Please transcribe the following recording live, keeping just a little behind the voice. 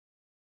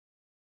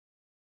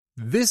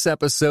This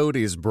episode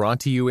is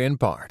brought to you in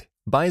part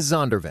by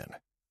Zondervan,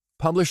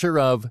 publisher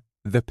of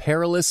The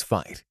Perilous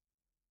Fight: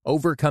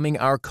 Overcoming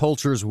Our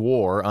Culture's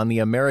War on the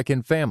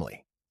American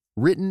Family,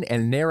 written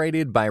and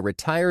narrated by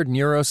retired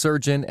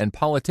neurosurgeon and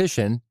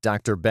politician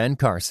Dr. Ben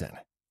Carson.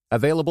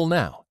 Available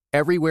now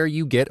everywhere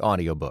you get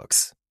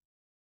audiobooks.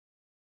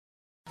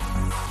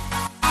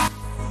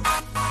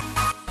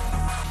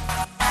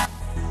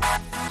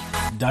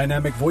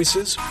 Dynamic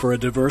voices for a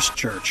diverse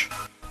church.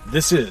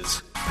 This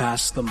is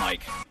Pass the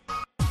Mic.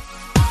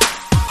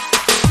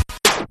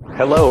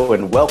 Hello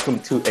and welcome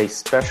to a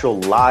special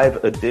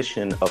live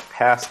edition of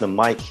Pass the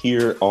Mic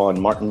here on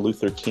Martin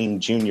Luther King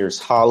Jr.'s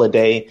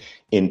holiday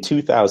in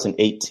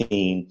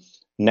 2018.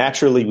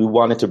 Naturally, we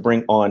wanted to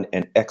bring on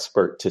an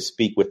expert to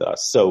speak with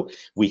us. So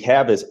we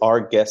have as our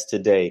guest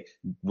today,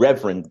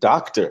 Reverend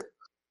Dr.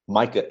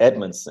 Micah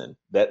Edmondson.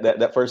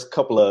 That first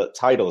couple of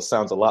titles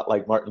sounds a lot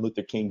like Martin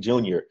Luther King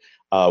Jr.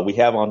 We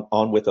have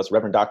on with us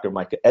Reverend Dr.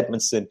 Micah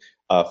Edmondson,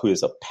 who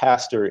is a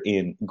pastor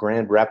in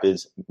Grand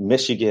Rapids,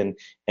 Michigan,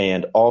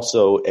 and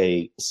also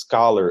a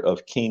scholar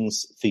of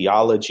King's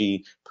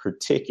theology,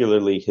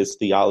 particularly his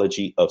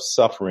theology of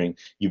suffering.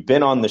 You've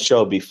been on the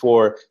show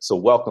before, so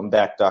welcome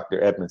back,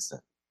 Dr. Edmondson.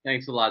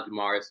 Thanks a lot,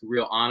 Jamar. It's a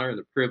real honor and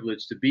a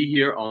privilege to be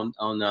here on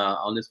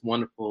this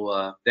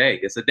wonderful day.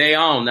 It's a day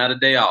on, not a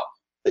day off.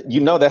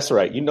 You know that's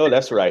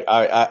right.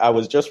 I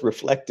was just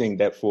reflecting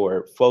that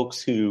for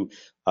folks who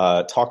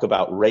talk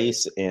about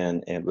race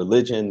and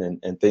religion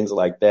and things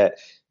like that,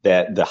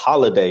 that the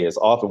holiday is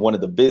often one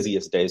of the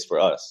busiest days for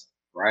us.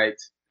 Right.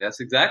 That's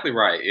exactly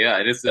right.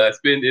 Yeah, it's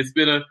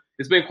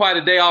been quite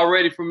a day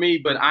already for me,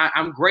 but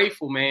I'm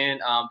grateful, man,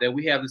 that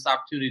we have this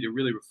opportunity to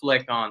really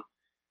reflect on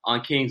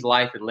King's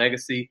life and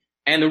legacy,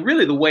 and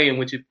the way in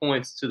which it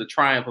points to the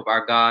triumph of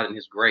our God and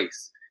His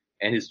grace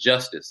and His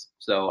justice.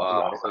 So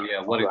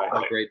yeah, what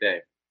a great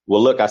day.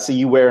 Well, look, I see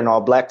you wearing all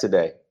black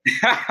today.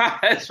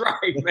 That's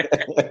right, man.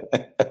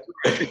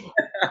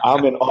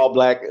 I'm in all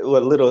black, a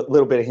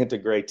little bit of hint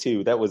of gray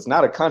too. That was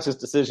not a conscious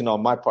decision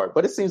on my part,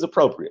 but it seems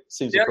appropriate.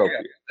 Yeah,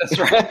 that's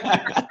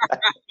right.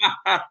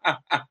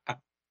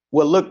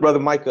 Well, look, Brother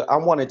Micah, I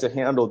wanted to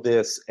handle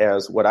this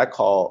as what I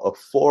call a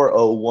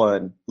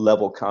 401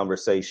 level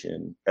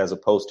conversation as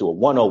opposed to a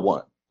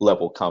 101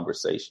 level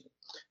conversation.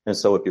 And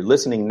so if you're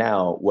listening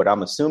now, what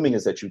I'm assuming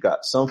is that you've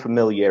got some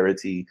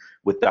familiarity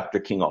with Dr.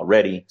 King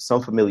already,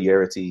 some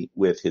familiarity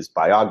with his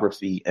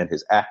biography and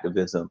his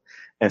activism.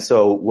 And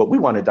so what we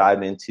want to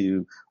dive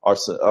into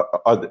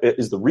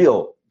is the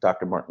real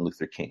Dr. Martin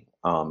Luther King,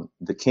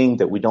 the King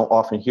that we don't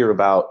often hear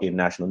about in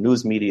national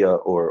news media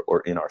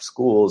or in our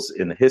schools,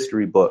 in the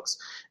history books.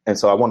 And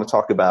so I want to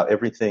talk about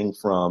everything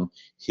from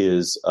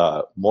his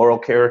moral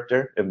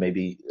character and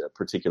maybe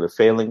particular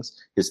failings,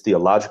 his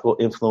theological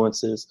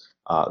influences,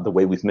 the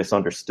way we've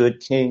misunderstood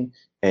King,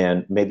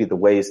 and maybe the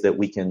ways that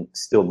we can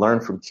still learn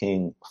from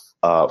King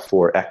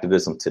for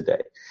activism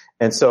today.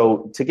 And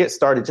so to get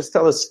started, just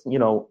tell us,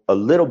 a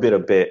little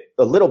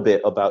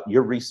bit about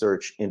your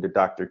research into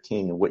Dr.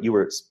 King and what you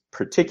were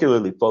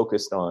particularly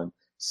focused on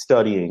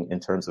studying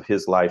in terms of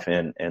his life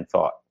and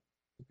thought.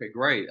 Okay,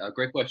 great.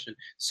 Great question.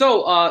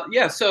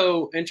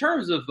 So in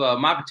terms of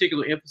my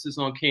particular emphasis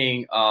on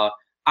King,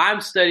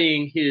 I'm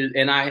studying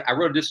and I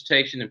wrote a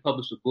dissertation and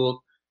published a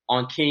book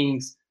on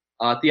King's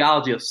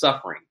theology of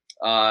suffering,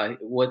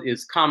 what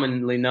is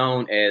commonly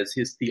known as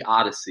his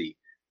theodicy.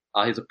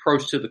 His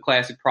approach to the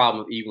classic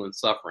problem of evil and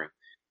suffering.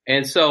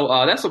 And so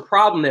that's a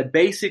problem that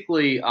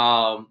basically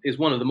is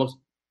one of the most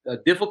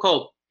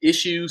difficult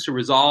issues to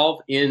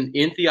resolve in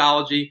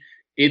theology.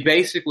 It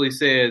basically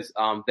says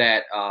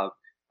that,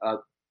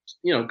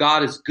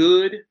 God is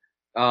good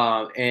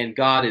and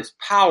God is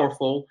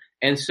powerful.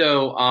 And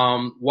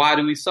so why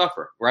do we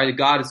suffer, right? If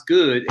God is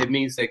good, it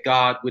means that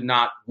God would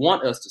not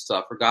want us to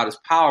suffer. God is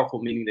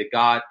powerful, meaning that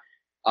God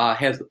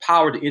has the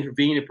power to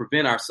intervene and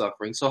prevent our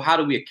suffering. So how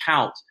do we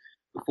account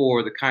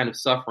for the kind of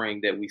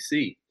suffering that we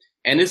see?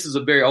 And this is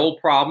a very old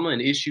problem,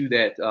 an issue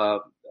that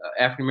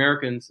African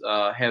Americans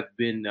have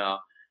been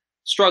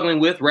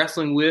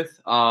wrestling with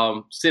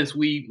since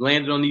we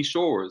landed on these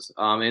shores.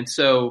 And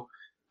so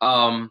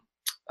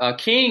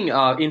King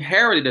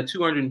inherited a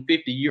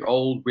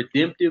 250-year-old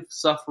redemptive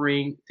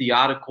suffering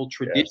theological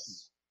tradition,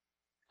 yes.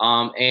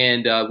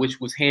 And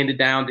which was handed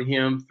down to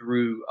him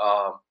through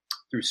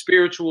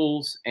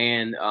spirituals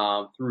and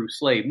through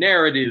slave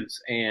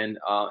narratives and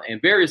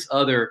various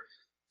other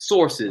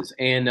sources,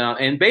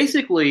 and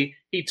basically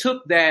he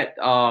took that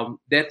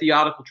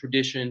theological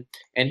tradition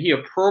and he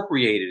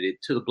appropriated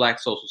it to the Black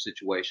social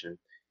situation,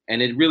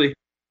 and it really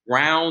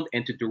ground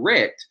and to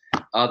direct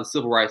the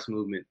civil rights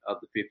movement of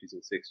the 50s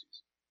and 60s.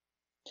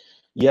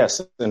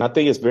 Yes, and I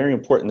think it's very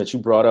important that you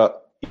brought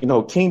up,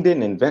 King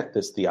didn't invent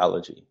this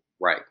theology,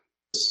 right?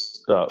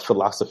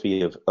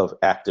 Philosophy of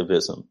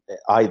activism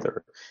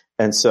either,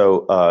 and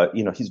so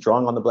he's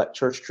drawing on the Black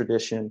church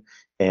tradition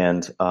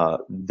and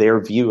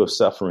their view of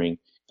suffering.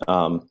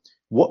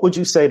 What would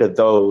you say to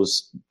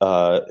those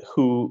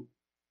who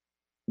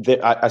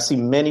I see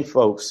many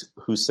folks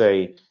who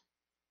say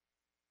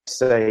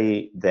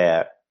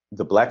that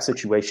the Black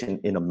situation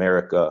in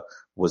America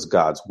was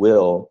God's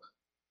will,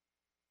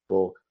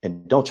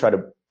 and don't try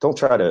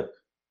to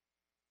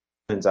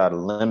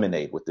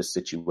eliminate with this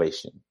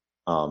situation.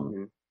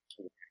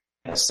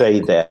 Say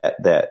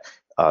that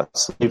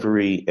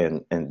slavery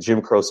and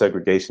Jim Crow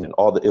segregation and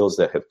all the ills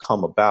that have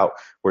come about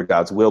were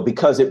God's will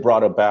because it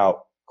brought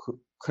about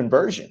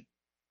conversion,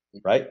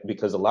 right?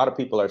 Because a lot of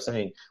people are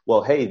saying,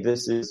 well, hey,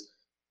 this is,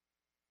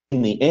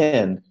 in the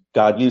end,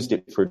 God used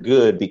it for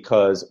good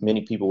because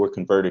many people were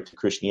converted to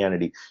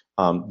Christianity.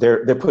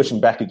 They're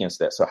pushing back against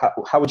that. So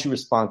how would you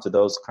respond to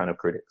those kind of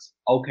critics?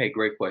 Okay,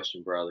 great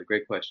question, brother.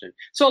 Great question.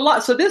 So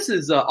this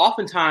is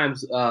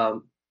oftentimes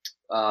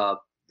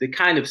the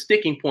kind of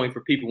sticking point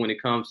for people when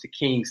it comes to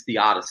King's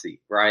theodicy,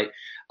 right?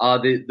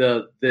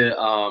 The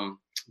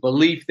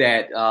belief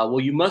that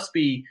you must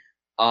be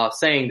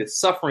saying that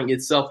suffering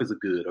itself is a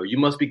good, or you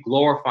must be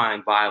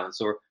glorifying violence,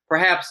 or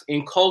perhaps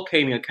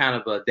inculcating a kind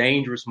of a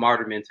dangerous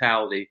martyr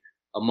mentality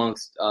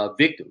amongst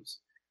victims.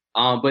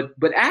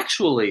 But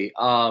actually,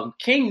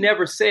 King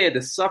never said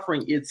that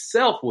suffering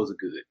itself was a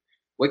good.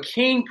 What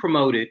King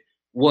promoted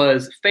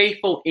was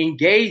faithful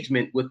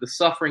engagement with the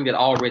suffering that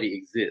already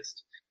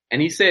exists.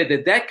 And he said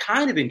that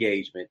kind of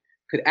engagement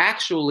could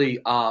actually,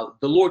 the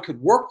Lord could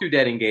work through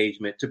that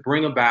engagement to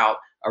bring about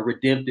a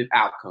redemptive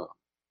outcome.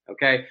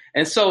 Okay.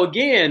 And so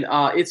again,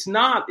 it's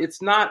not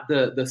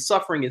the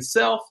suffering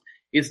itself.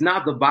 It's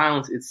not the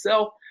violence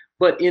itself,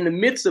 but in the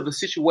midst of a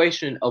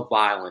situation of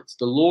violence,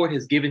 the Lord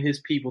has given his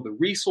people the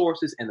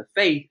resources and the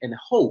faith and the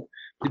hope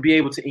to be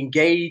able to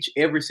engage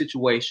every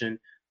situation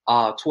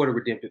toward a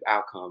redemptive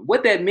outcome.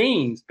 What that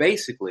means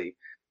basically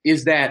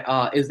is that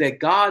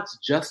God's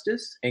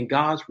justice and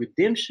God's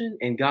redemption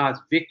and God's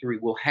victory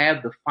will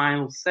have the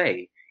final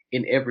say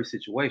in every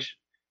situation.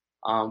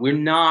 We're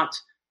not,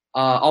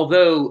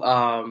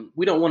 although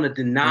we don't want to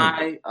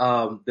deny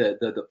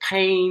the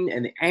pain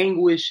and the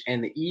anguish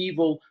and the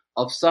evil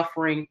of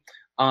suffering.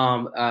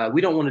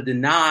 We don't want to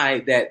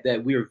deny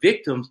that we are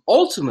victims.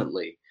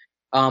 Ultimately,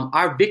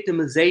 our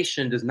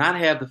victimization does not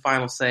have the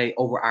final say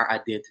over our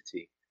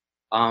identity.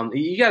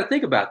 You got to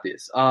think about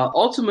this.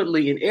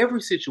 Ultimately, in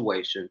every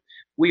situation,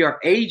 we are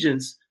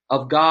agents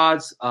of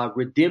God's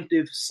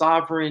redemptive,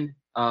 sovereign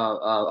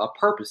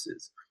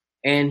purposes.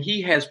 And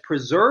he has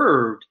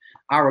preserved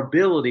our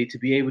ability to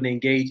be able to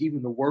engage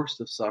even the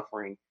worst of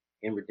suffering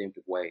in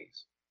redemptive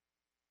ways.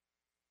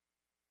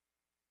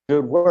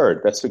 Good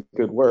word. That's a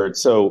good word.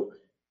 So,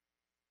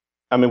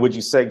 I mean, would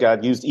you say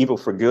God used evil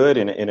for good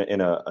in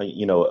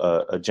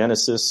a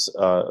Genesis,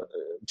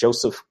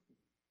 Joseph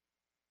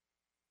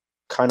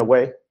kind of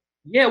way?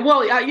 Yeah,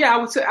 well, I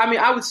would say.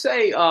 I would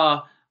say,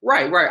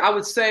 right. I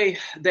would say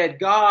that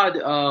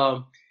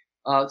God,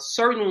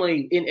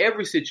 certainly in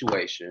every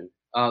situation,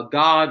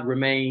 God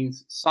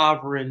remains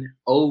sovereign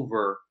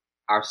over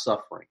our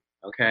suffering.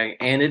 Okay,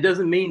 and it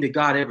doesn't mean that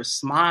God ever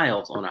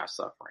smiles on our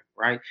suffering,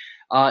 right?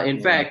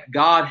 In fact,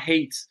 God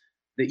hates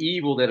the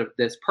evil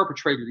that's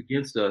perpetrated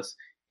against us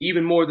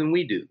even more than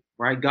we do,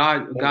 right?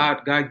 God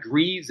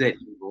grieves that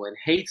evil and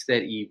hates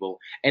that evil,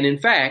 and in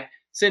fact,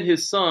 sent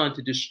his son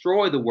to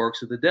destroy the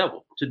works of the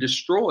devil, to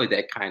destroy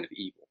that kind of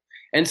evil.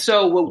 And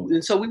so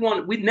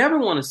we never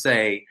want to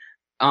say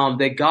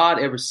that God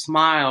ever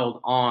smiled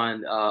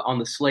on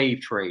the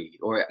slave trade,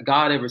 or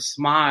God ever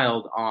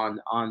smiled on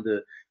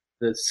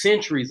the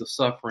centuries of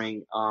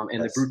suffering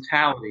and the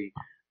brutality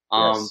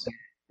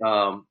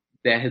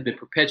that has been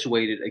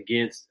perpetuated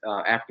against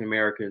African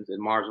Americans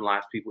and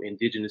marginalized people,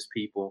 indigenous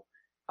people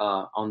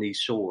on these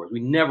shores.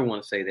 We never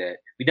want to say that.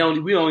 We don't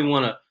even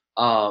want to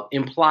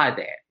imply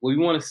that. What we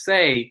want to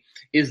say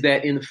is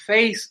that in the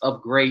face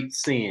of great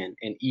sin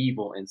and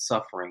evil and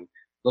suffering,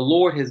 the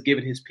Lord has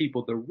given his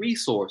people the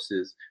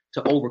resources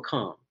to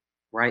overcome,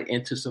 right,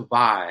 and to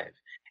survive,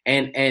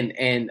 and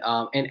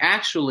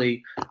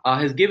actually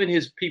has given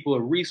his people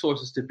the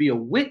resources to be a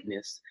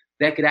witness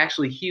that could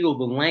actually heal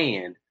the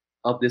land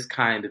of this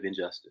kind of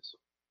injustice.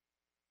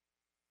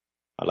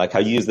 I like how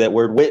you use that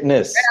word,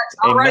 witness. Yes,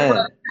 all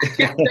Amen.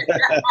 Right,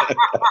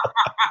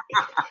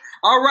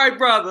 all right,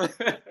 brother.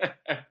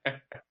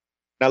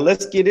 Now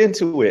let's get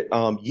into it.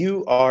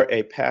 You are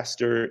a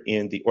pastor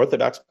in the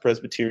Orthodox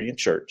Presbyterian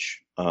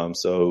Church.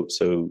 So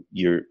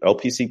you're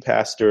LPC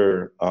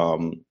pastor.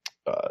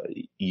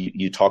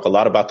 You talk a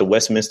lot about the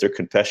Westminster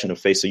Confession of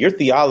Faith. So your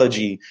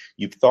theology,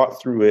 you've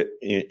thought through it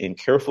in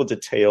careful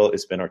detail.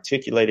 It's been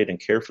articulated in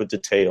careful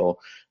detail.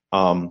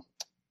 From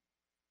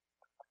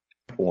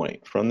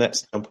that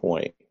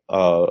standpoint,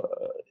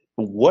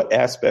 what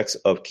aspects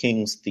of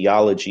King's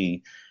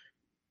theology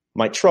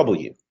might trouble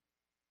you?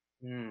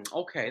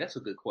 Okay, that's a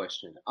good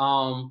question.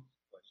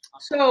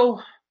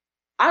 So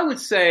I would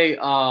say,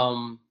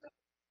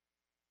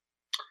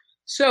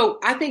 so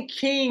I think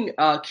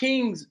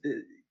King's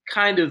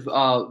kind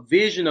of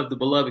vision of the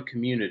beloved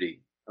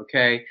community.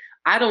 Okay,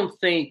 I don't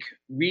think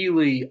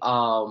really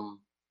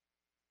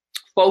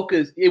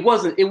focused.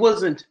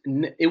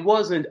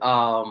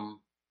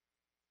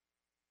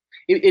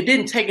 It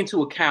didn't take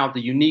into account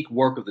the unique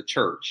work of the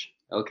church.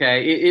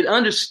 Okay, it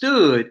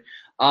understood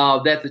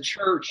that the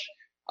church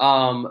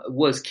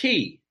was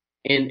key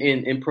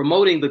in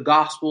promoting the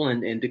gospel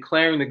and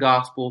declaring the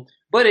gospel.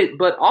 But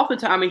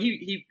oftentimes, I mean,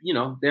 he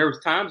there was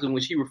times in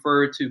which he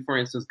referred to, for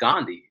instance,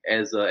 Gandhi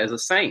as a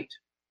saint,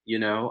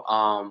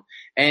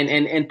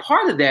 and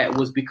part of that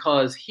was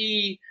because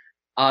he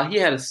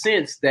had a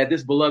sense that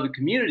this beloved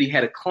community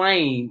had a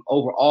claim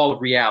over all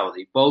of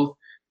reality, both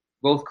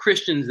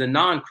Christians and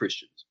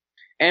non-Christians.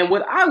 And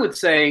what I would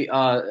say,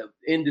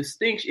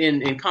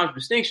 in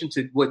contradistinction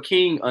to what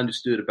King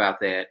understood about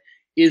that,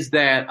 is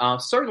that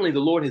certainly the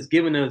Lord has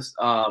given us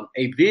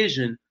a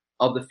vision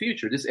of the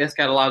future, this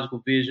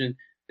eschatological vision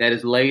that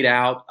is laid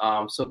out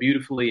so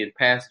beautifully in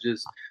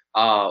passages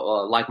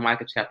like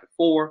Micah chapter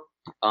 4,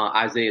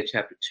 Isaiah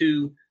chapter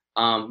 2.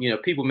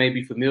 People may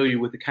be familiar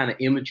with the kind of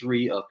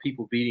imagery of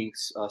people beating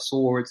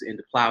swords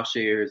into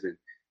plowshares and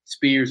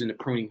spears into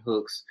pruning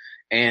hooks,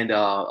 and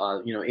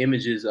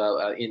images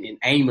in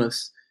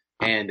Amos,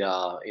 and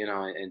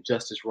and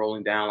justice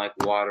rolling down like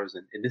waters,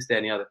 and this, that,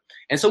 and the other.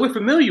 And so we're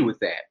familiar with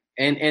that.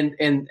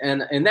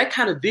 And that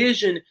kind of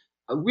vision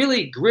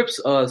really grips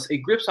us. It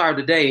grips our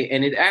today,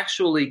 and it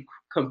actually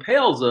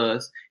compels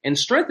us and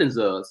strengthens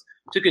us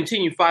to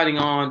continue fighting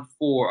on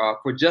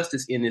for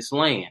justice in this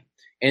land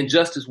and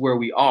justice where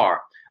we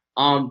are.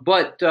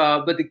 But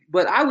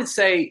I would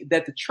say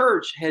that the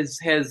church is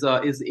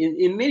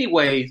in many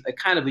ways a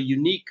kind of a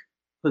unique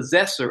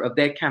possessor of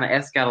that kind of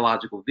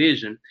eschatological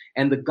vision,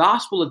 and the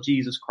gospel of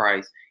Jesus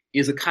Christ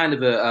is a kind of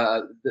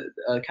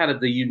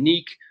the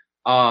unique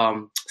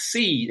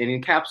seed and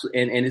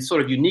and it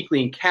sort of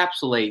uniquely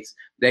encapsulates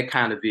that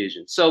kind of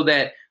vision, so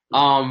that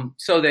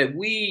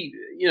we,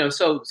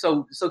 so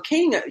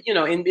King,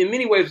 in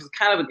many ways was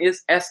kind of an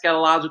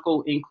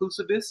eschatological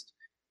inclusivist,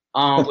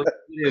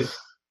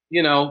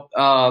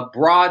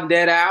 broadened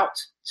that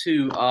out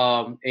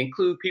to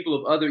include people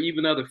of other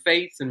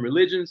faiths and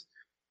religions.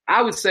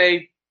 I would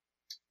say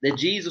that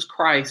Jesus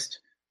Christ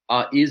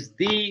is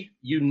the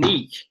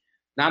unique,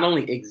 not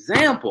only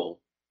example,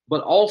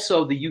 but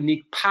also the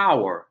unique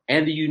power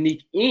and the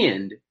unique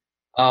end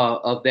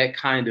of that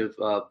kind of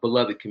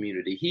beloved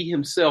community. He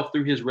himself,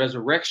 through his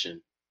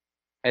resurrection,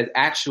 has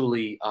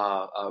actually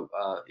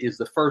is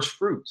the first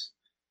fruits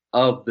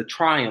of the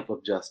triumph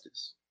of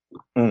justice.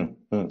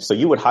 Mm-hmm. So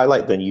you would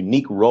highlight the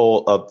unique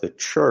role of the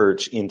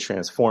church in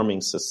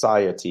transforming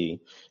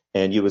society,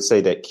 and you would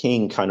say that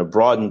King kind of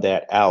broadened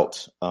that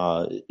out,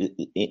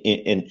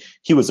 and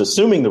he was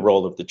assuming the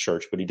role of the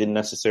church, but he didn't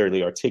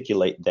necessarily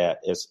articulate that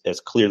as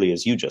clearly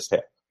as you just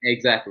have.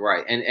 Exactly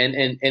right, and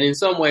in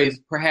some ways,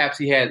 perhaps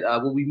he had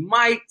what we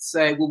might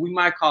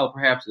call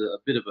perhaps a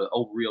bit of an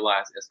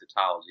overrealized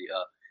eschatology,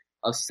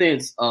 a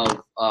sense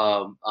of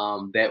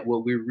that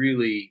what we're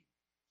really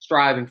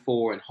striving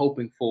for and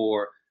hoping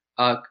for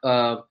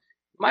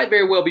might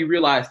very well be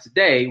realized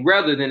today,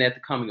 rather than at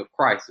the coming of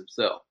Christ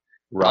himself.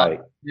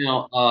 Right.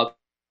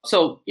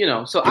 So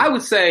I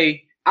would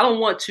say I don't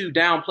want to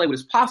downplay what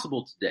is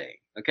possible today,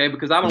 okay?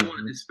 Because I don't want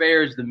to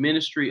disparage the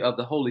ministry of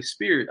the Holy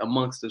Spirit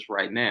amongst us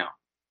right now,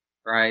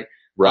 right?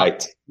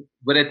 Right.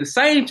 But at the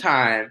same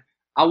time,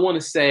 I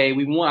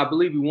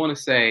believe we want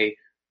to say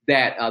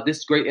that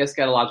this great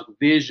eschatological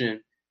vision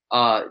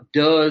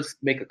does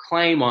make a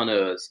claim on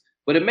us,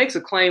 but it makes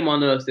a claim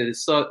on us that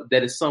is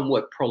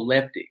somewhat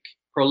proleptic.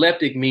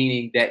 Proleptic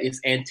meaning that it's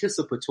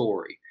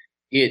anticipatory.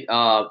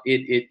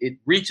 It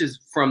reaches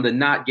from the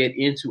not yet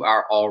into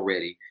our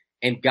already,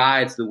 and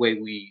guides the way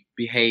we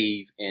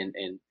behave and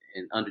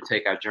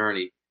undertake our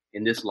journey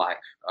in this life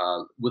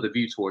with a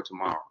view toward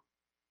tomorrow.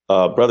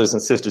 Brothers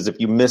and sisters, if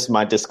you missed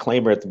my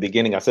disclaimer at the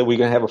beginning, I said we're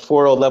going to have a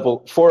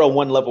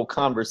 401 level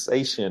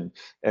conversation.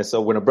 And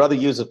so when a brother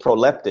uses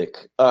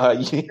proleptic,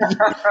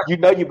 you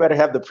know you better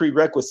have the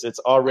prerequisites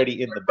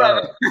already in the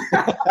bag.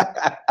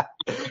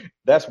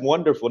 That's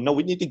wonderful. No,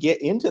 we need to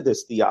get into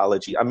this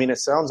theology. I mean, it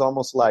sounds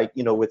almost like,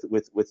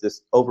 with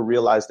this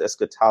overrealized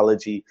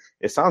eschatology,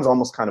 it sounds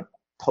almost kind of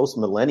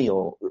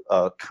post-millennial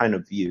kind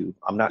of view.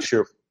 I'm not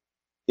sure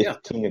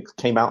if King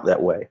came out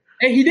that way.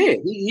 And he did.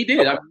 He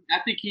did. I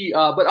think he.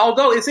 But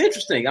although it's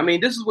interesting, I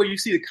mean, this is where you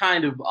see the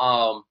kind of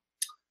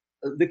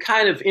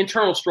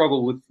internal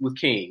struggle with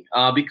King,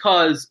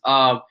 because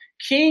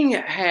King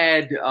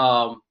had,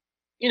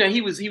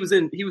 he was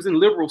in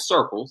liberal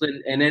circles,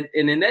 and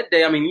in that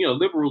day, I mean,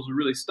 liberals were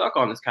really stuck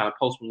on this kind of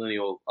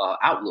postmillennial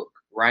outlook,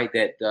 right?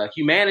 That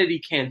humanity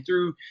can,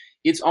 through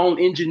its own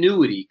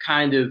ingenuity,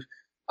 kind of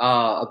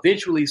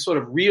eventually sort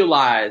of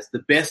realize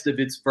the best of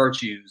its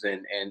virtues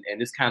and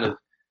this kind of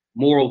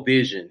moral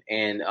vision,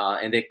 and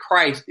that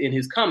Christ in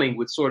his coming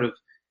would sort of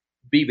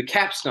be the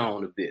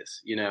capstone of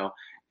this,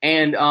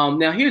 And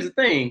now here's the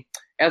thing: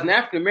 as an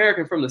African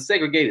American from the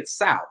segregated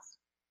South,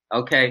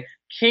 okay,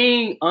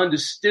 King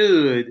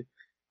understood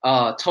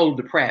total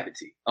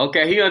depravity.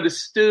 Okay, he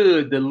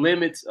understood the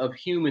limits of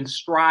human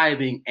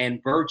striving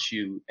and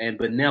virtue and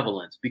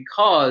benevolence,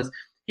 because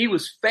he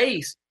was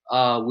faced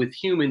with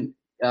human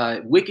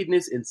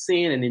wickedness and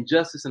sin and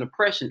injustice and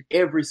oppression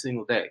every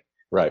single day.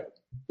 Right.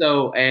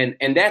 So,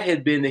 and that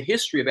had been the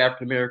history of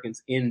African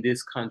Americans in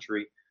this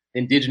country,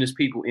 indigenous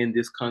people in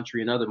this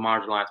country, and other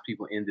marginalized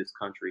people in this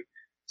country.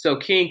 So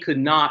King could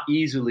not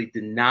easily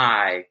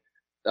deny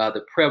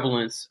the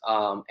prevalence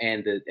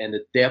and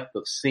the depth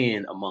of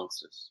sin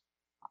amongst us.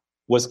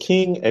 Was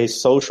King a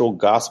social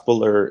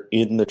gospeler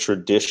in the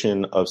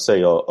tradition of,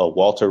 say, a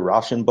Walter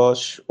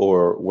Rauschenbusch,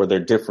 or were there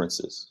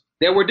differences?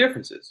 There were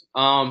differences.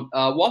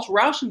 Walter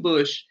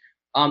Rauschenbusch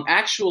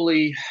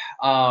actually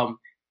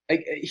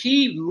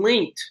he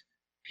linked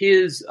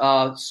his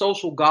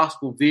social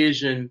gospel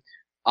vision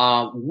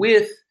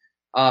with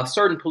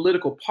certain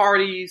political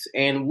parties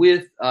and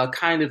with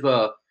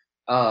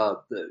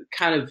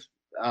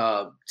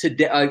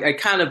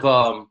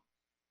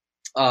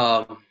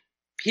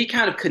he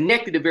kind of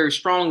connected it very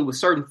strongly with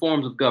certain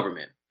forms of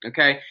government.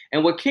 Okay,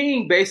 and what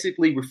King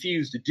basically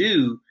refused to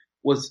do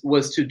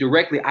was to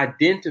directly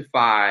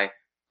identify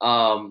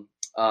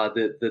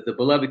the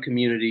beloved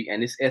community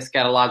and its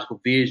eschatological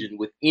vision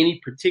with any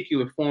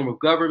particular form of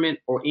government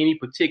or any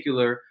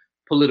particular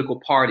political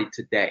party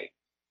today.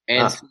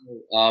 And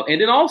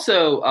and then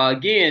also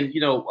again,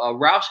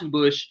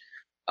 Rauschenbusch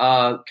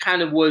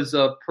kind of was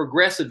a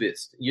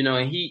progressivist,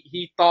 and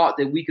he thought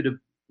that we could have,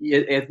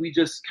 if we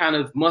just kind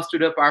of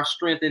mustered up our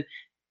strength, and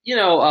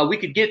we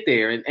could get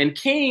there. And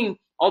King,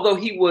 although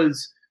he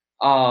was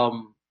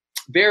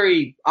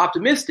very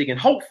optimistic and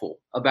hopeful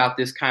about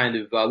this kind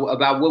of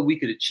about what we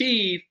could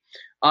achieve,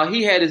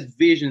 he had his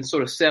vision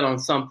sort of set on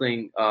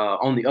something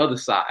on the other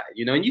side,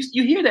 and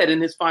you hear that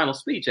in his final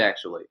speech,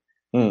 actually.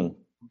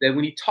 That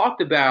when he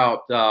talked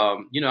about, I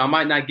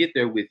might not get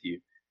there with you,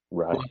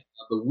 right?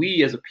 But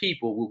we as a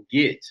people will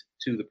get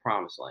to the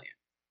promised land.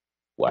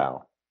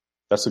 Wow.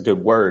 That's a good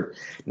word.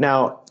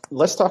 Now,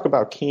 let's talk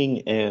about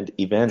King and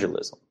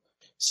evangelism.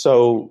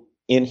 So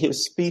in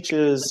his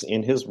speeches,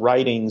 in his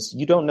writings,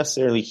 you don't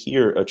necessarily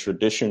hear a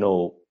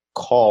traditional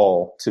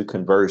call to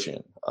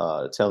conversion,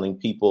 telling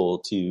people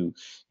to,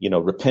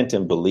 repent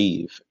and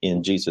believe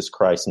in Jesus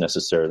Christ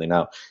necessarily.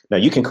 Now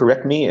you can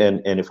correct me,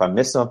 and if I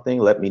miss something,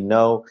 let me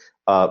know.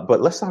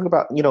 But let's talk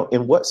about,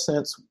 in what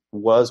sense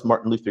was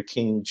Martin Luther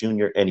King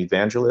Jr. an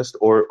evangelist,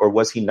 or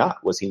was he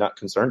not? Was he not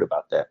concerned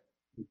about that?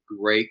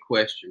 Great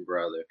question,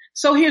 brother.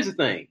 So here's the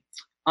thing.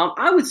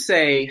 I would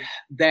say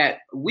that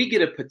we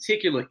get a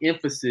particular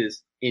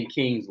emphasis in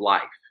King's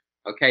life.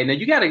 Okay. Now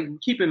you got to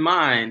keep in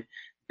mind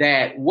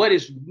that what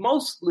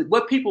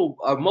people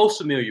are most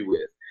familiar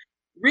with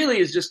really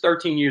is just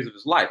 13 years of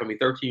his life.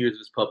 13 years of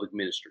his public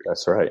ministry.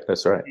 That's right.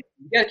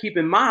 You got to keep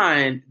in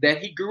mind that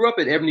he grew up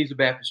at Ebenezer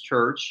Baptist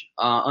Church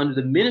under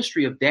the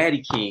ministry of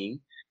Daddy King.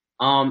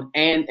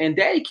 And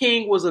Daddy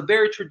King was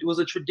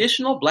a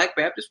traditional Black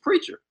Baptist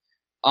preacher.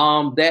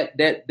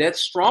 That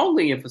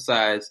strongly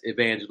emphasized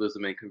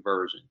evangelism and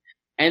conversion.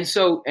 And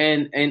so,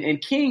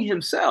 and King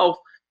himself,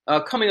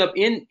 coming up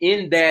in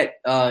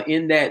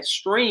that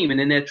stream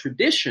and in that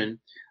tradition,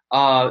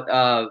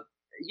 I'll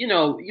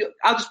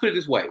just put it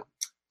this way.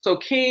 So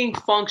King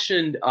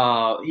functioned,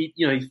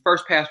 he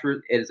first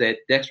pastored at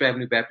Dexter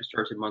Avenue Baptist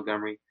Church in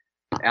Montgomery,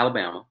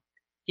 Alabama.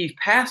 He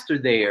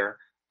pastored there,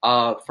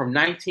 from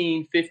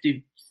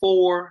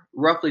 1954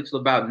 roughly to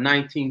about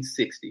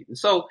 1960. And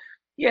so,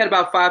 he had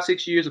about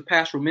 5-6 years of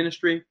pastoral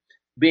ministry,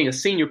 being a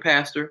senior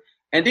pastor.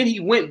 And then he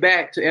went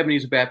back to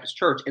Ebenezer Baptist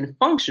Church and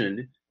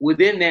functioned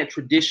within that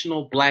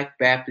traditional Black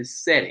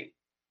Baptist setting.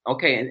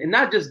 Okay. And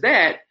not just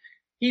that,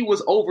 he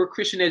was over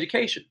Christian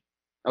education.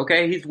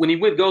 Okay. When he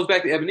goes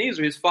back to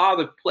Ebenezer, his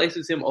father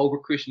places him over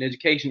Christian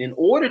education in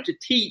order to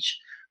teach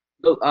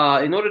the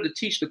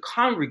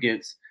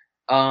congregants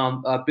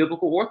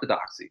biblical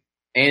orthodoxy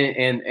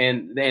and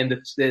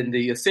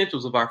the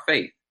essentials of our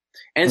faith.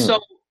 And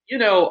so,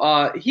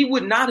 he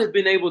would not have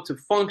been able to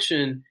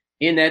function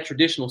in that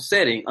traditional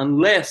setting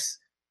unless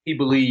he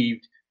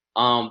believed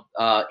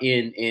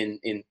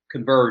in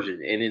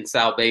conversion and in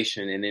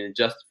salvation and in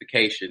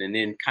justification and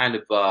in kind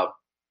of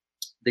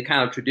the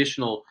kind of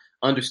traditional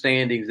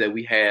understandings that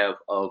we have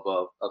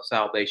of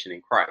salvation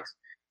in Christ.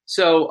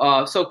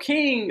 So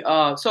King,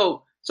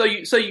 so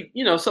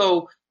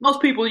most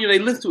people, they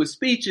listen to his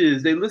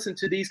speeches, they listen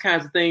to these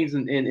kinds of things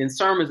in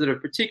sermons that are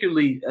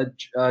particularly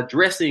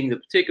addressing the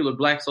particular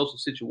Black social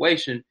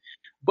situation.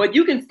 But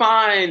you can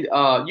find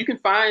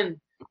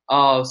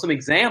some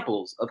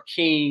examples of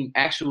King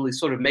actually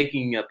sort of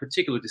making a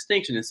particular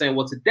distinction and saying,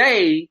 well,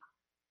 today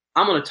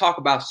I'm going to talk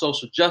about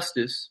social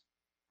justice,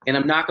 and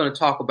I'm not going to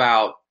talk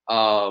about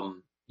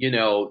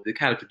the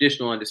kind of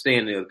traditional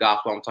understanding of the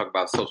gospel. I'm going to talk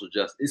about social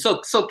justice.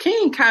 So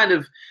King kind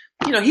of,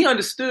 he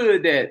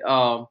understood that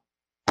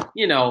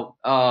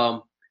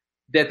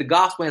that the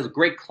gospel has a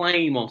great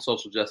claim on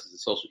social justice and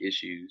social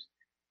issues,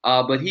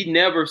 but he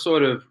never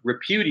sort of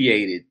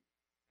repudiated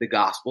the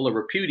gospel or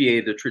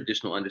repudiated the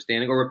traditional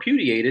understanding or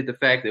repudiated the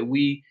fact that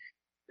we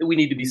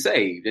need to be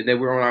saved and that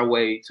we're on our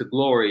way to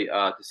glory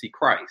to see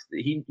Christ.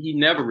 He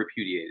never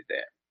repudiated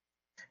that.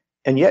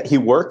 And yet he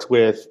worked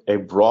with a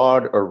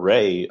broad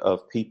array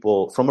of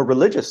people from a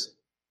religious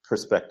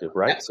perspective,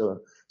 right?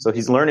 So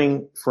he's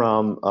learning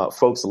from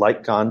folks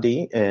like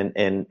Gandhi and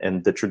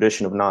the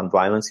tradition of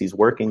nonviolence. He's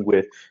working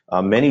with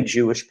many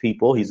Jewish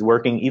people. He's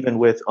working even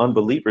with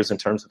unbelievers in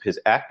terms of his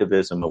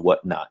activism and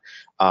whatnot.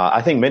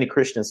 I think many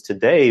Christians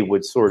today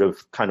would sort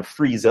of kind of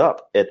freeze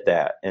up at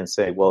that and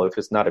say, well, if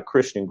it's not a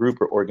Christian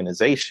group or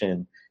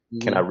organization,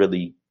 can I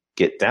really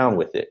get down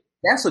with it?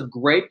 That's a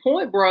great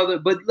point, brother.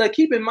 But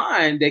keep in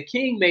mind that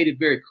King made it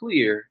very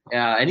clear,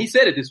 and he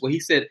said it this way. He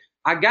said,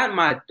 I got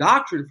my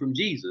doctrine from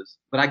Jesus,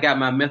 but I got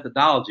my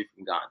methodology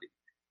from Gandhi.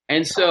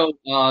 And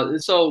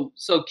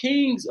so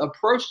King's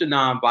approach to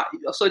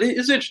nonviolence. So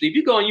it's interesting. If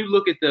you go and you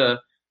look at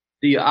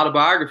the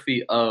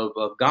autobiography of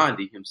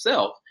Gandhi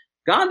himself,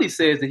 Gandhi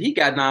says that he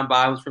got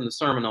nonviolence from the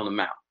Sermon on the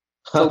Mount.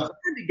 So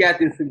Gandhi got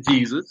this from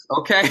Jesus,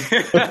 okay? He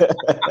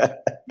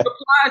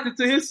applies it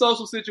to his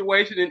social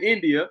situation in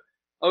India,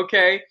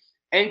 okay?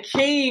 And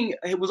King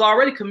was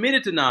already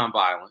committed to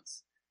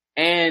nonviolence.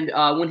 And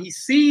when he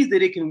sees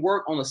that it can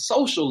work on a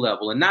social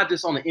level and not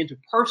just on an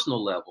interpersonal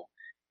level,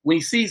 when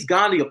he sees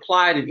Gandhi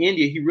applied in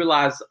India, he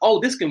realizes, oh,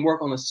 this can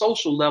work on a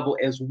social level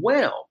as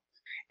well.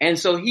 And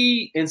so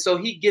he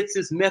gets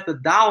his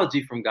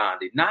methodology from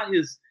Gandhi, not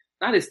his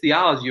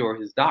theology or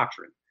his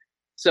doctrine.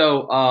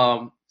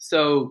 So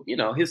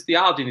his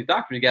theology and his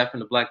doctrine he got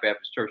from the Black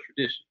Baptist Church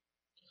tradition.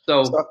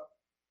 So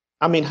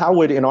I mean, how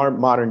would, in our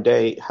modern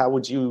day, how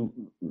would you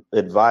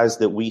advise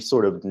that we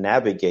sort of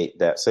navigate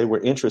that? Say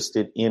we're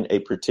interested in a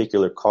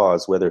particular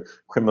cause, whether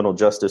criminal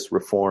justice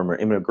reform or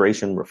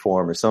immigration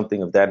reform or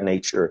something of that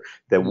nature,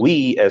 that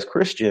we as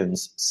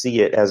Christians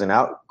see it as an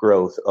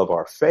outgrowth of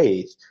our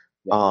faith.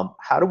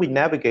 How do we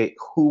navigate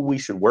who we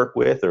should work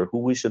with or who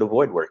we should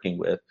avoid working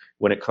with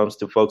when it comes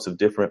to folks of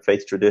different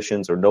faith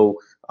traditions or no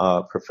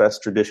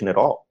professed tradition at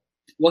all?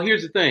 Well,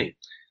 here's the thing.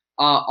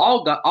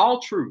 All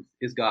truth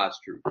is God's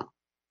truth.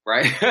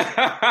 Right?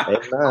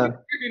 Amen.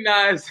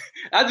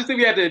 I just think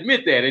we have to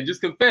admit that and just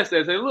confess that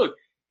and say, look,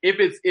 if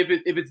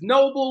it's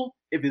noble,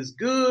 if it's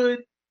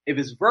good, if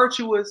it's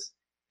virtuous,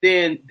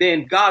 then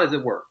God is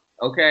at work.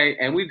 Okay.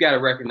 And we've got to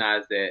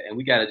recognize that, and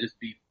we got to just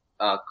be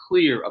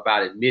clear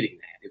about admitting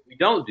that. If we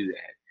don't do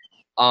that,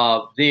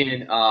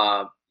 then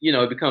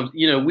it becomes,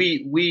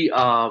 we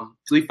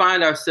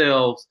find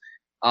ourselves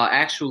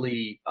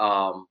actually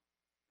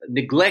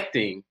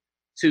neglecting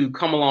to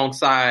come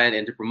alongside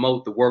and to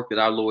promote the work that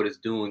our Lord is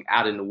doing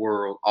out in the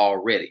world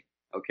already.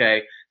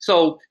 Okay.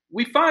 So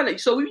we find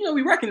that,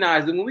 we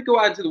recognize that when we go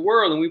out into the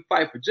world and we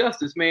fight for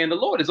justice, man, the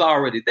Lord is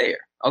already there.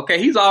 Okay.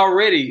 He's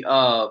already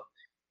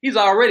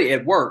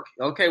at work.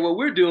 Okay. What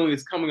we're doing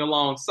is coming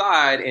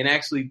alongside and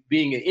actually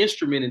being an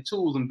instrument and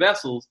tools and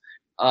vessels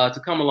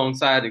to come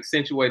alongside and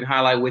accentuate and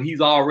highlight what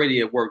he's already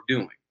at work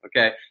doing.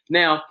 Okay.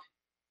 Now,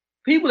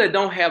 people that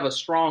don't have a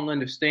strong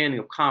understanding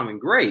of common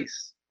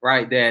grace,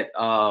 right, that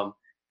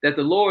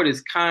the Lord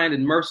is kind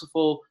and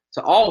merciful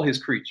to all his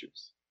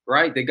creatures,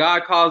 right? That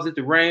God calls it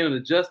to rain on the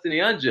just and the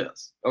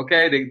unjust.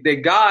 Okay,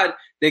 that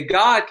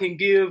God can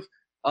give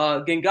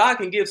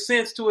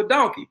sense to a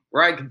donkey,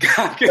 right?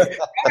 God can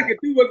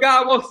do what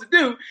God wants to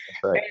do.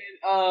 Right.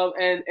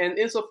 And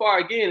insofar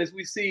again as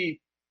we see,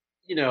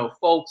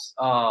 folks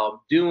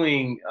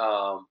doing,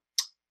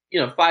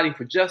 fighting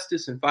for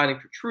justice and fighting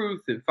for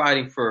truth and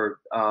fighting for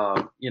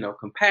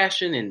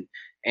compassion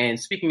and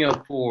speaking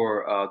up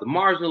for the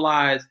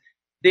marginalized,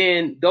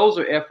 then those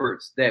are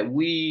efforts that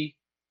we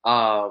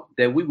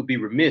would be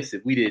remiss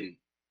if we didn't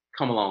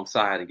come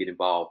alongside and get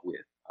involved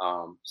with.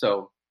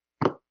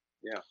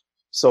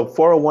 So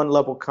 401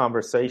 level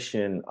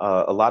conversation,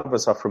 a lot of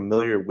us are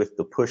familiar with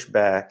the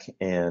pushback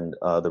and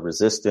the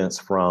resistance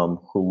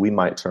from who we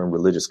might term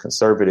religious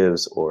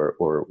conservatives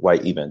or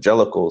white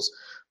evangelicals.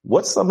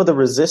 What's some of the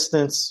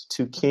resistance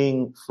to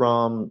King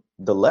from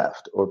the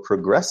left or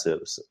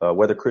progressives,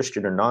 whether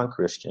Christian or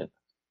non-Christian?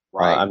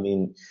 Right. I'm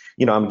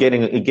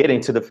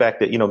getting to the fact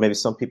that, maybe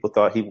some people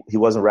thought he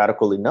wasn't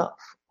radical enough,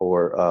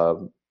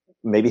 or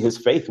maybe his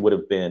faith would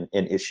have been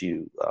an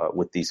issue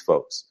with these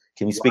folks.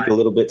 Can you speak a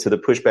little bit to the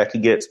pushback he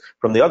gets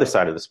from the other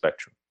side of the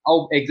spectrum?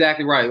 Oh,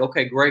 exactly right.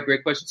 Okay, great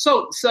question.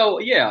 So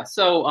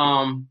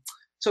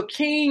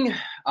King,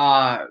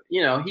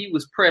 he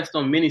was pressed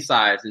on many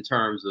sides in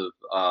terms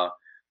of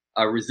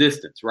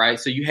resistance, right?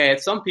 So you had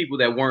some people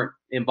that weren't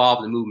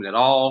involved in the movement at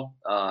all,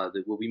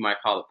 what we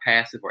might call a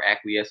passive or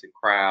acquiescent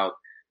crowd,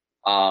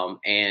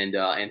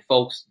 and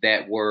folks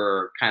that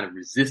were kind of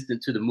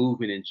resistant to the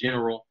movement in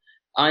general.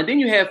 And then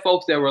you have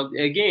folks that were,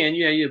 again,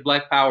 you have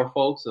Black Power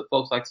folks,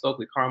 folks like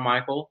Stokely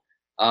Carmichael,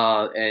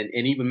 and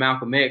even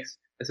Malcolm X,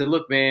 that said,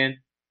 look, man,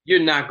 you're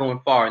not going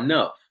far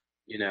enough,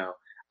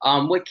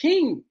 What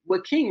King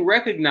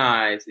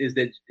recognized is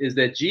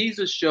that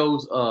Jesus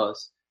shows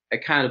us a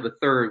kind of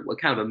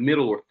a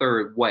middle or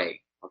third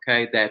way,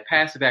 okay? That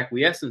passive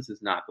acquiescence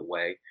is not the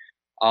way,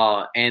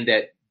 and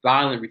that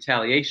violent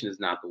retaliation is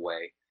not the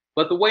way,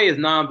 but the way is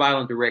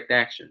nonviolent direct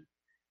action.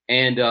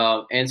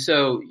 And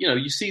so,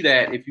 you see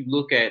that if you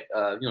look at,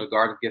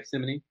 Garden of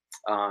Gethsemane,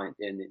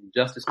 and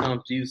justice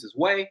comes Jesus'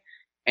 way,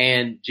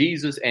 and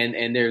Jesus,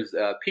 and there's,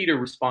 Peter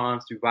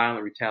responds through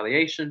violent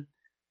retaliation.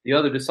 The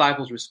other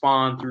disciples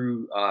respond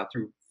through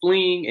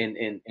fleeing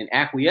and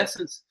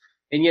acquiescence.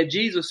 And yet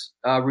Jesus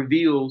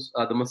reveals,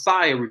 the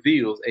Messiah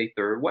reveals a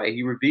third way.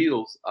 He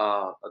reveals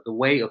the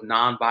way of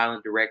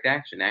nonviolent direct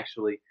action,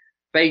 actually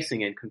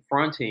facing and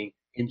confronting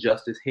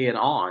injustice head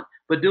on,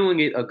 but doing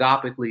it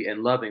agapically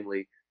and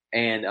lovingly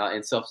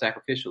and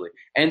self-sacrificially.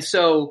 And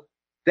so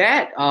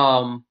that's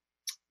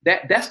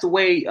the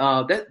way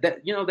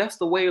that's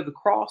the way of the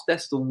cross.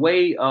 That's the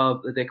way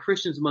of that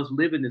Christians must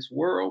live in this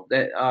world.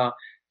 That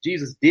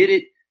Jesus did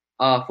it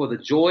for the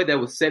joy that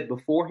was set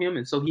before him,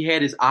 and so he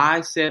had his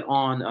eyes set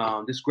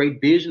on this great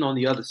vision on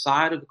the other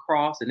side of the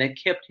cross, and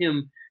that kept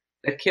him.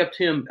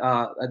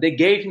 They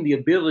gave him the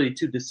ability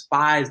to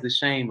despise the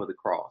shame of the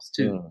cross,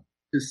 to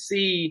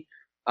see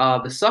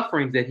the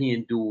sufferings that he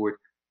endured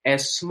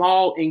as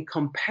small in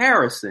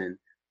comparison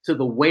to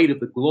the weight of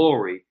the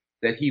glory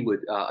that he would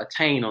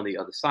attain on the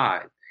other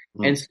side.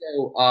 And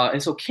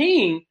so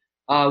King,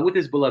 with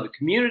his beloved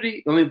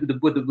community, with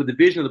the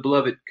vision of the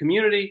beloved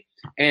community,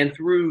 and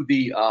through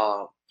the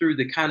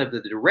kind of the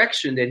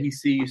direction that he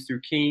sees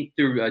through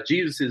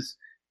Jesus's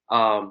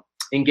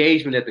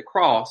engagement at the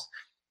cross,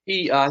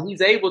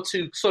 he's able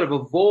to sort of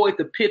avoid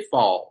the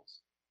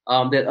pitfalls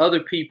that other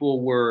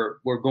people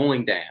were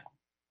going down.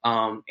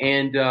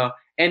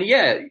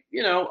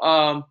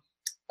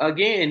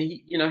 Again,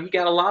 he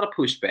got a lot of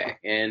pushback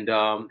and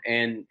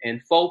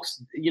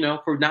folks,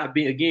 for not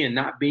being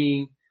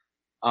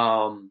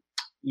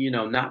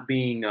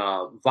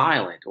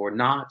violent or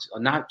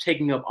not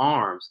taking up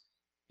arms.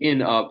 In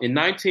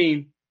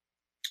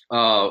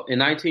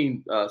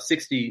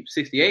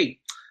 1968,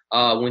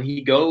 when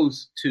he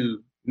goes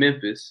to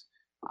Memphis,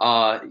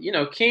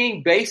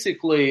 King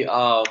basically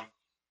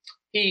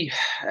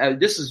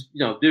this is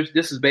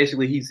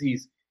basically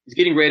he's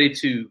getting ready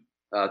to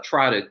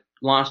try to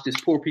launch this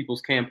Poor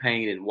People's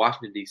Campaign in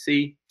Washington,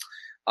 D.C.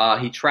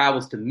 He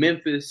travels to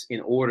Memphis in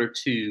order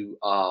to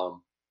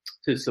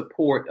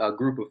support a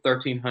group of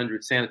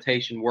 1,300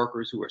 sanitation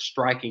workers who are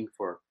striking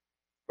for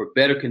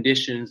better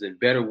conditions and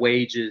better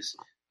wages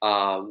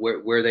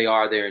where they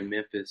are there in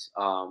Memphis.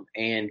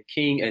 And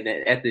King, and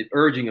at the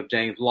urging of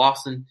James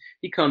Lawson,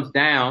 he comes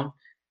down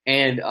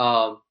and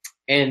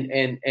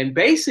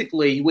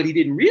basically what he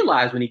didn't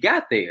realize when he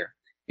got there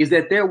is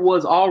that there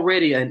was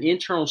already an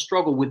internal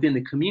struggle within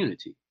the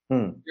community.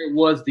 There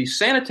was the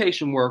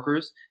sanitation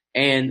workers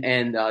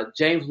and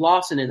James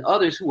Lawson and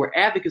others who were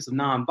advocates of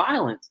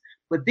nonviolence.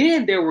 But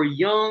then there were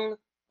young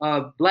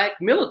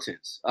black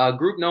militants, a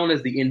group known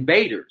as the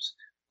Invaders,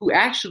 who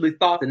actually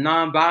thought that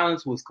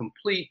nonviolence was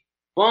complete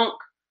bunk.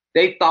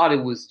 They thought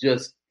it was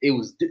just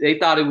a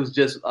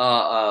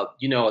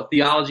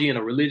theology and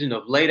a religion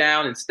of lay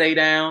down and stay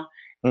down.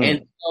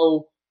 And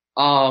so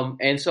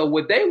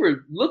what they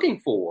were looking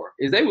for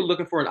is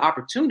an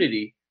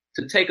opportunity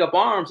to take up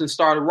arms and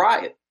start a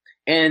riot.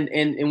 And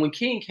when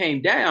King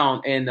came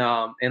down and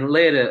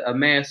led a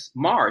mass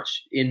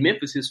march in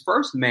Memphis, his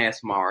first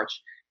mass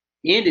march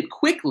ended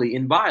quickly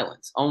in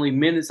violence, only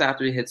minutes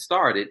after it had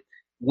started,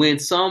 when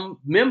some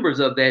members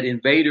of that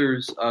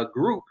Invaders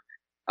group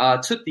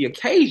took the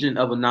occasion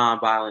of a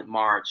nonviolent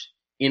march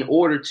in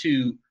order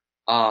to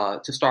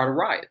start a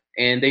riot.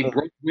 And they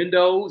broke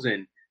windows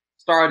and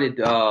started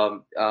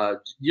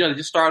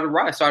started a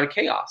riot, started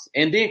chaos.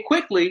 And then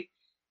quickly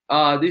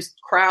this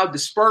crowd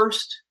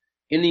dispersed.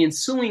 In the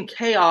ensuing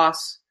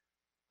chaos,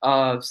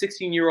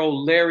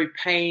 16-year-old Larry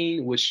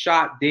Payne was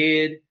shot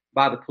dead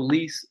by the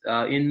police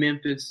in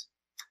Memphis,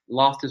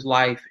 lost his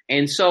life.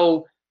 And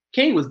so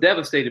King was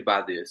devastated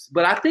by this.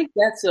 But I think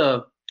that's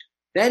an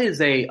evidence.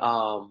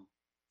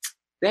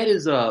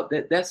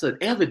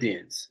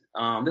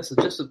 That's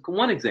just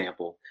one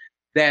example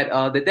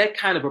that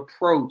kind of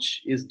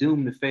approach is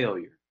doomed to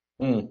failure.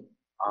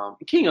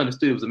 King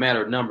understood it was a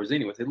matter of numbers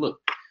anyway. He said, look,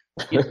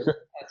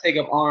 take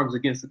up arms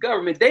against the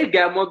government. They've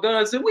got more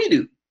guns than we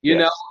do, you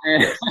know?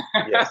 Yes.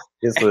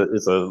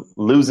 It's a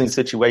losing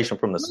situation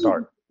from the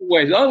start.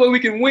 The only way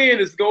we can win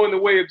is go in the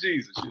way of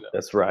Jesus.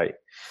 That's right.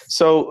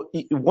 So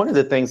one of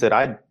the things that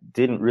I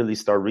didn't really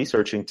start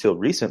researching till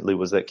recently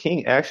was that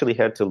King actually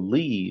had to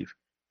leave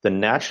the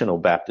National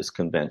Baptist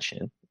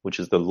Convention, which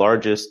is the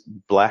largest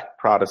Black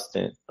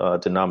Protestant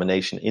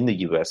denomination in the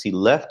U.S. He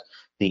left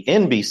the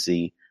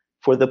NBC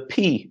for the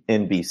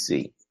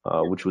PNBC,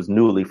 which was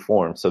newly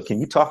formed. So can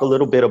you talk a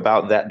little bit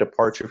about that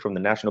departure from the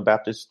National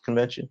Baptist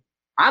Convention?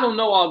 I don't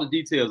know all the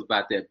details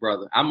about that,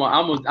 brother. I'm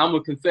gonna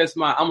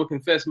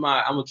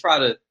try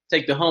to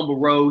take the humble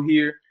road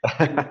here.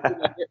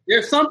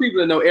 There's some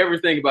people that know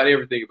everything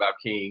about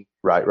King.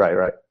 Right.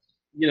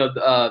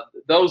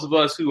 Those of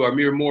us who are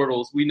mere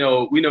mortals, we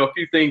know a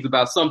few things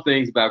about some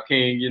things about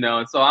King, and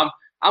so I'm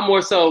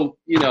more so,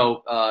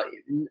 I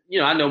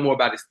know more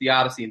about his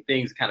theodicy and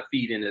things that kind of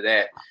feed into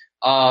that.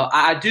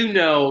 I do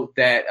know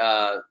that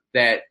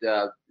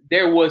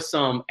there was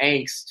some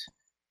angst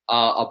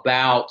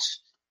about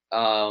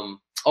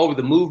over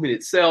the movement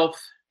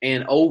itself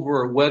and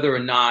over whether or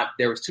not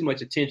there was too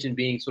much attention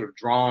being sort of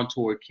drawn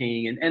toward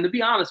King. And to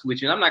be honest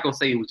with you, and I'm not going to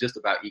say it was just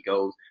about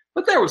egos,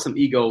 but there were some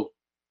ego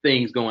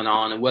things going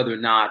on, and whether or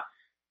not,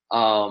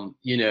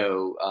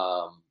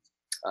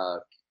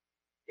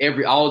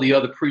 all the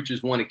other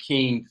preachers wanted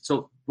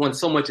so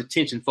much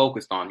attention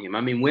focused on him.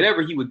 I mean,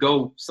 whenever he would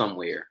go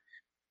somewhere,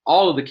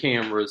 all of the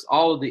cameras,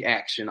 all of the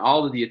action,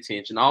 all of the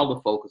attention, all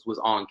the focus was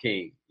on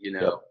King,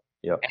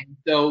 Yep. And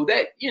so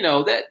that,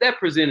 that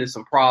presented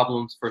some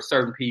problems for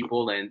certain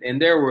people.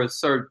 And there were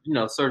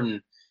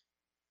certain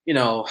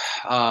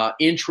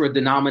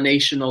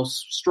intra-denominational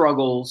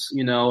struggles,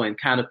 and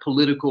kind of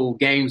political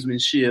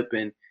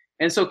gamesmanship.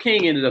 And so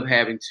King ended up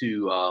having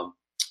to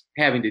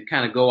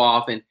kind of go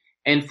off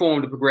and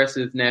form the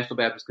Progressive National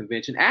Baptist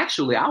Convention.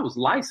 Actually, I was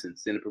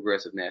licensed in the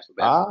Progressive National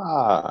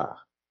Baptist.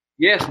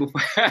 Yes.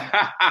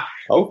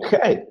 Okay.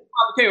 I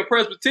became a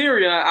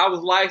Presbyterian. I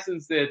was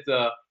licensed at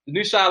the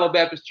New Shiloh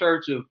Baptist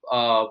Church of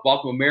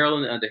Baltimore,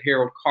 Maryland, under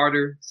Harold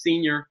Carter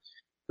Sr.,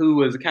 who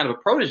was a kind of a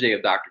protege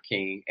of Dr.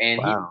 King,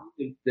 and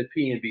he was the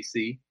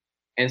PNBC.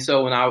 And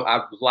so when I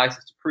was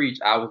licensed to preach,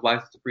 I was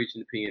licensed to preach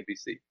in the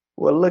PNBC.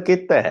 Well, look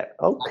at that.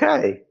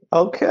 Okay.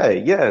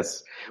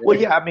 Yes. Well,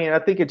 yeah, I mean, I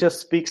think it just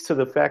speaks to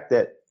the fact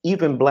that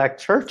even Black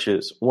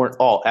churches weren't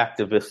all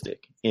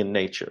activistic in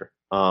nature.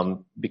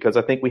 Because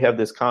I think we have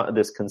this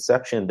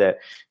conception that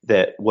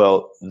the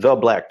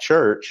Black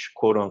church,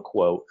 quote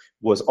unquote,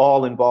 was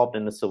all involved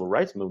in the civil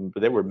rights movement,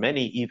 but there were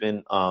many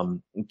even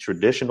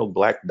traditional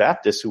Black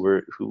Baptists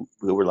who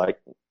were like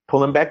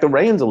pulling back the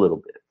reins a little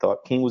bit,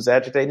 thought King was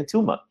agitating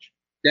too much.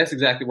 That's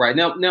exactly right.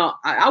 Now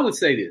I would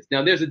say this.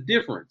 Now there's a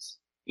difference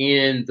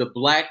in the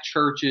Black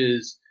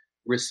church's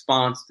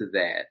response to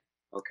that,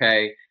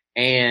 okay,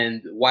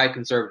 and white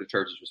conservative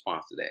church's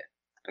response to that.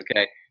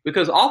 Okay,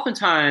 because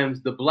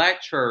oftentimes the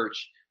Black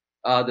church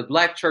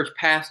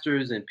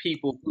pastors and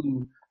people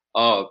who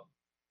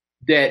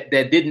that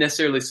didn't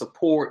necessarily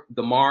support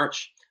the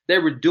march, they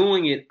were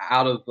doing it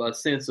out of a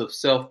sense of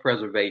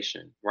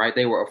self-preservation, right?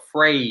 They were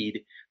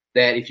afraid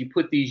that if you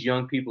put these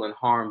young people in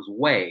harm's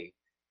way,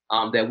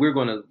 that we're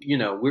gonna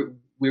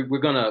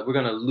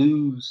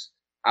lose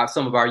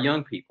some of our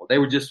young people. They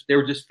were just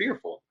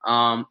fearful,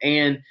 and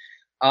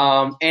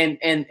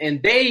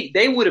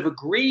they would have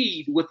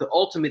agreed with the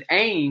ultimate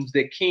aims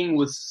that King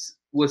was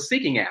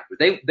seeking after.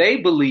 They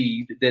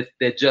believed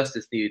that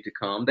justice needed to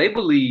come. They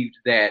believed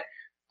that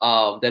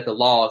the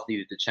laws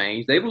needed to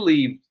change. They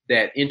believed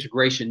that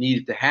integration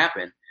needed to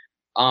happen.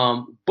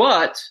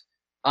 But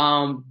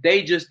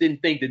they just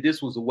didn't think that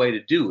this was a way to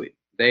do it.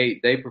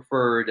 They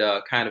preferred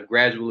kind of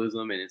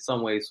gradualism and in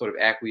some ways sort of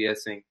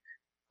acquiescing.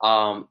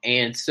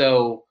 And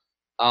so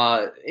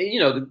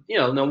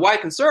the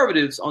white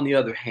conservatives, on the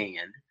other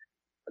hand,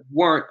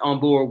 weren't on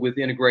board with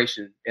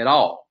integration at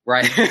all,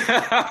 right?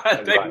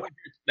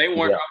 They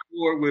weren't on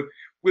board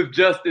with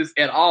justice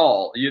at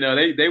all.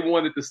 They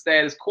wanted the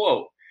status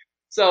quo.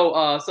 So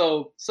I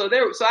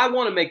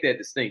want to make that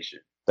distinction.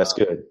 That's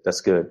good.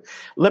 That's good.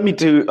 Let me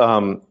do.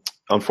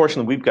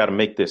 Unfortunately, we've got to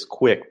make this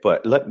quick,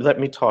 but let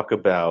me talk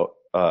about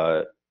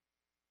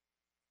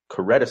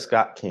Coretta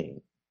Scott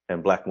King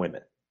and Black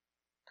women.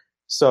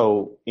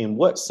 So in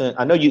what sense,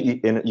 I know you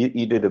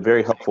did a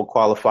very helpful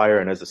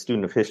qualifier, and as a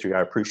student of history, I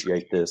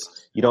appreciate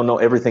this. You don't know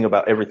everything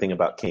about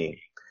King,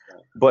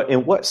 but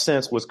in what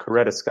sense was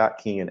Coretta Scott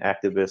King an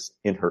activist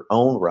in her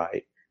own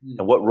right?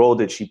 And what role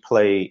did she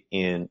play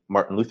in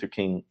Martin Luther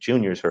King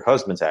Jr.'s, her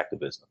husband's,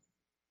 activism?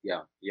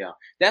 Yeah.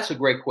 That's a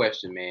great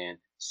question, man.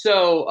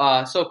 So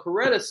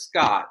Coretta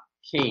Scott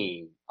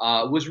King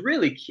was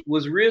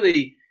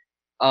really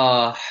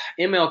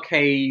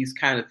MLK's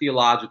kind of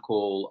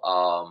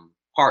theological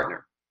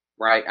partner,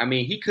 right? I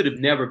mean, he could have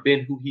never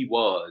been who he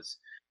was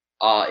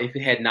if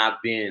it had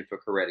not been for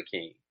Coretta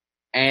King.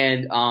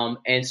 And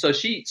so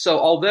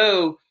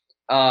although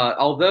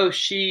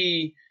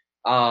she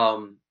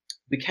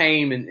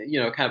became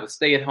kind of a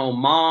stay-at-home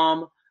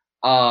mom,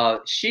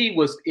 she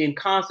was in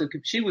constant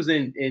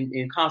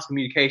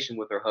communication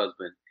with her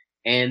husband,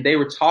 and they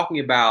were talking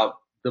about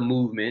the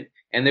movement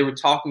and they were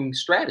talking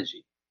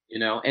strategy,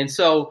 and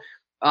so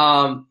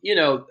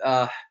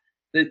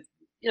the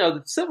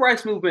civil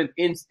rights movement,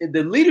 in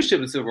the leadership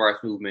of the civil rights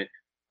movement,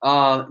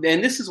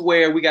 and this is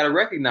where we got to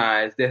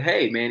recognize that,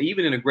 hey, man,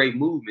 even in a great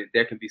movement,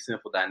 there can be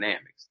sinful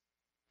dynamics.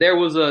 There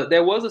was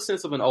a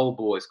sense of an old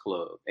boys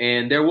club,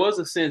 and there was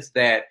a sense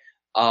that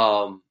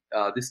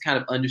this kind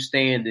of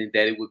understanding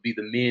that it would be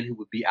the men who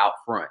would be out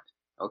front,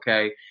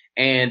 okay,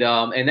 and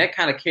that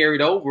kind of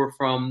carried over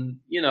from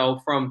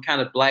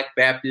kind of Black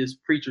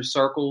Baptist preacher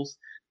circles,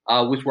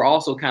 which were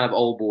also kind of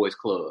old boys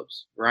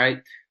clubs,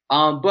 right?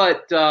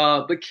 But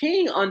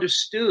King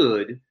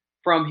understood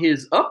from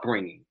his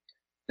upbringing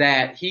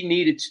that he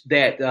needed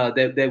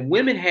that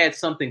women had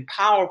something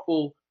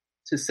powerful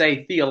to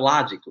say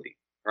theologically,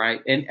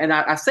 right? And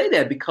I say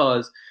that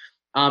because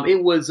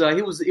it was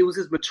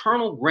his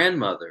maternal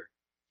grandmother,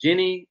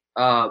 Jenny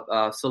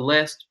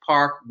Celeste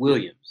Park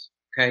Williams.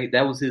 Okay,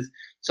 that was his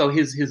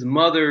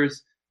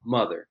mother's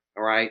mother.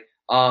 All right,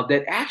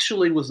 that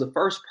actually was the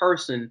first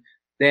person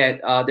that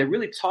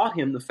really taught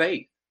him the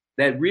faith.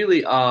 That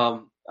really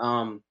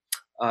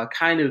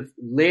kind of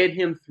led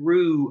him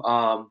through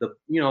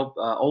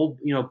old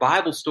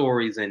Bible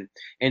stories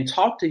and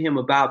talked to him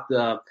about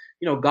the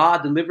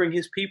God delivering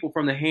his people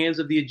from the hands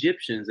of the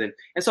Egyptians, and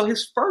so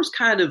his first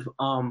kind of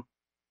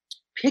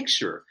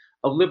picture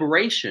of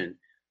liberation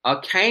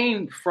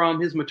came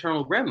from his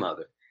maternal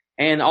grandmother,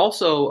 and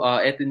also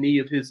at the knee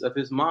of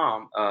his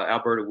mom,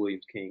 Alberta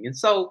Williams King. And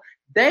so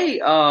they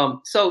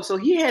so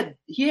he had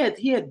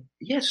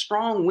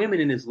strong women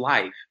in his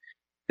life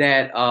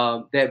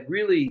that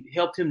really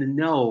helped him to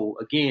know,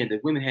 again,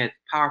 that women had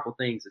powerful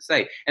things to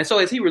say. And so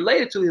as he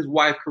related to his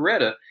wife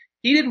Coretta,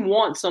 he didn't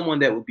want someone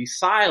that would be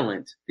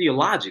silent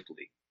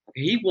theologically.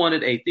 He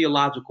wanted a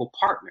theological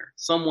partner,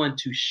 someone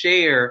to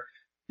share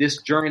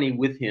this journey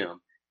with him,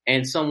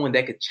 and someone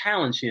that could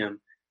challenge him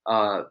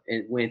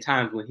in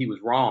times when he was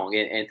wrong,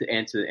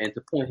 and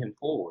to point him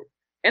forward.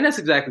 And that's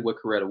exactly what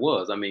Coretta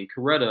was. I mean,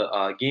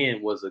 Coretta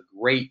again was a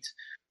great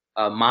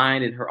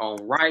mind in her own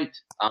right.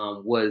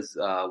 Was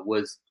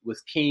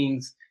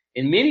King's,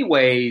 in many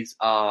ways,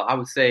 I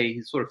would say,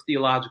 his sort of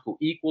theological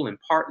equal and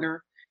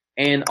partner.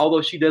 And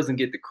although she doesn't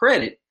get the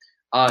credit,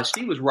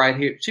 she was right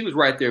here. She was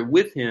right there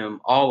with him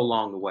all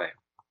along the way.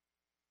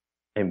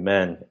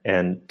 Amen.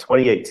 And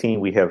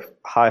 2018, we have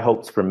high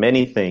hopes for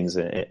many things,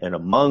 and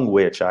among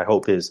which I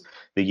hope is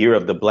the year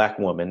of the Black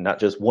woman, not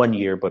just one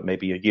year, but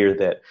maybe a year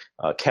that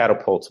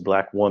catapults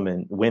Black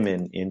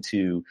women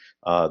into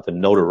the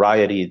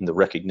notoriety and the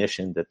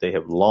recognition that they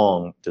have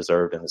long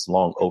deserved and is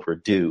long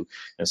overdue.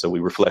 And so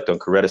we reflect on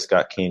Coretta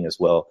Scott King as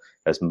well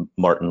as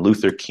Martin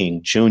Luther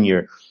King Jr.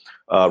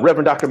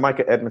 Reverend Dr.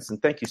 Micah Edmondson,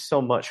 thank you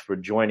so much for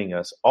joining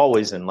us.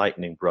 Always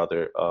enlightening,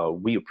 brother.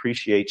 We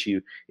appreciate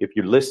you. If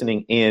you're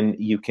listening in,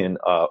 you can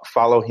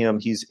follow him.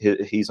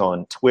 He's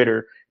on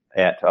Twitter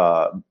at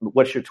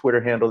what's your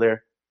Twitter handle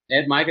there?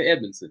 At Micah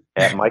Edmondson.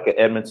 At Micah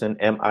Edmondson,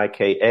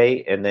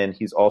 Mika. And then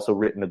he's also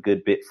written a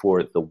good bit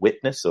for The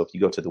Witness. So if you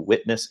go to The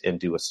Witness and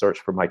do a search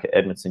for Micah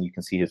Edmondson, you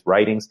can see his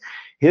writings.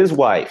 His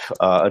wife,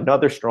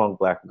 another strong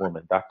Black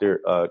woman,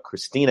 Dr.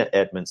 Christina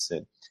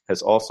Edmondson,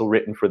 has also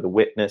written for The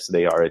Witness.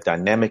 They are a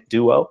dynamic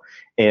duo.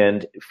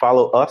 And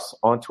follow us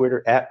on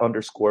Twitter at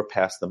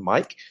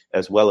 _PassTheMic,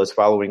 as well as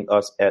following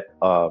us at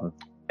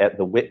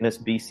The Witness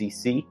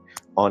BCC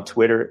on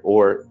Twitter,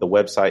 or the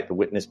website,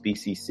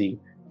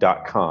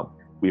 thewitnessbcc.com.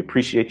 We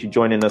appreciate you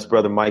joining us,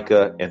 Brother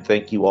Micah, and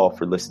thank you all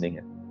for listening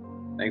in.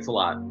 Thanks a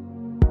lot.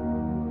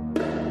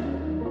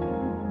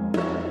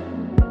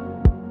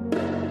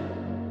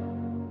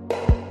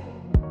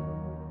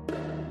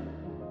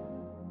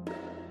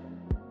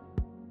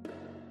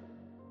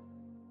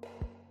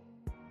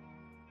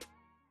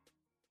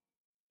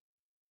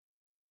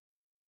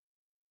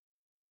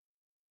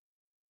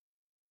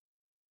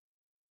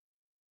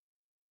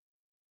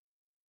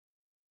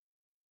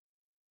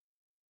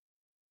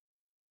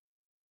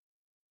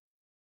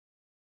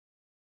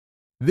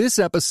 This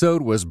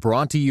episode was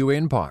brought to you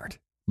in part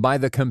by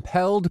the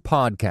Compelled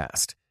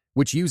Podcast,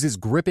 which uses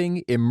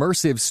gripping,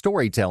 immersive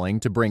storytelling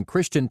to bring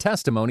Christian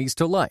testimonies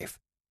to life.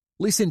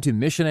 Listen to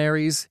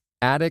missionaries,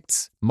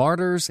 addicts,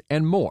 martyrs,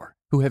 and more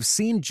who have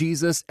seen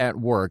Jesus at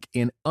work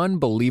in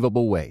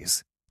unbelievable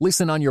ways.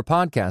 Listen on your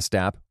podcast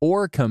app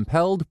or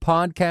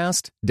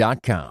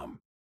compelledpodcast.com.